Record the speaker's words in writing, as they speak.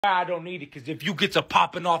I don't need it, because if you get to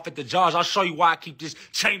popping off at the jaws, I'll show you why I keep this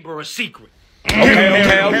chamber a secret.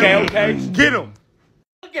 Okay. Get him.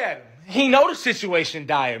 Look at him. He know the situation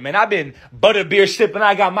dire, man. I've been butterbeer sipping.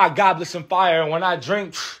 I got my goblets on fire, and when I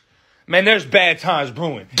drink, man, there's bad times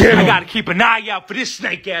brewing. I gotta keep an eye out for this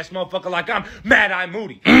snake-ass motherfucker like I'm Mad Eye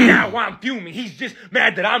Moody. Now I'm fuming. He's just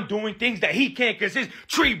mad that I'm doing things that he can't, because his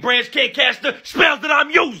tree branch can't cast the spells that I'm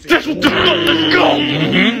using. That's what the fuck, let's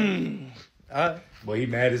go! Boy, he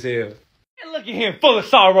mad as hell. And look at him, full of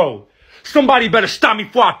sorrow. Somebody better stop me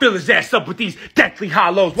before I fill his ass up with these deathly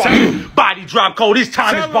hollows. Watch his body drop cold. His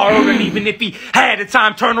time is borrowed, and even if he had a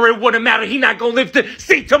time turner, it wouldn't matter. He not gonna live to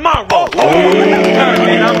see tomorrow.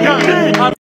 I'm done.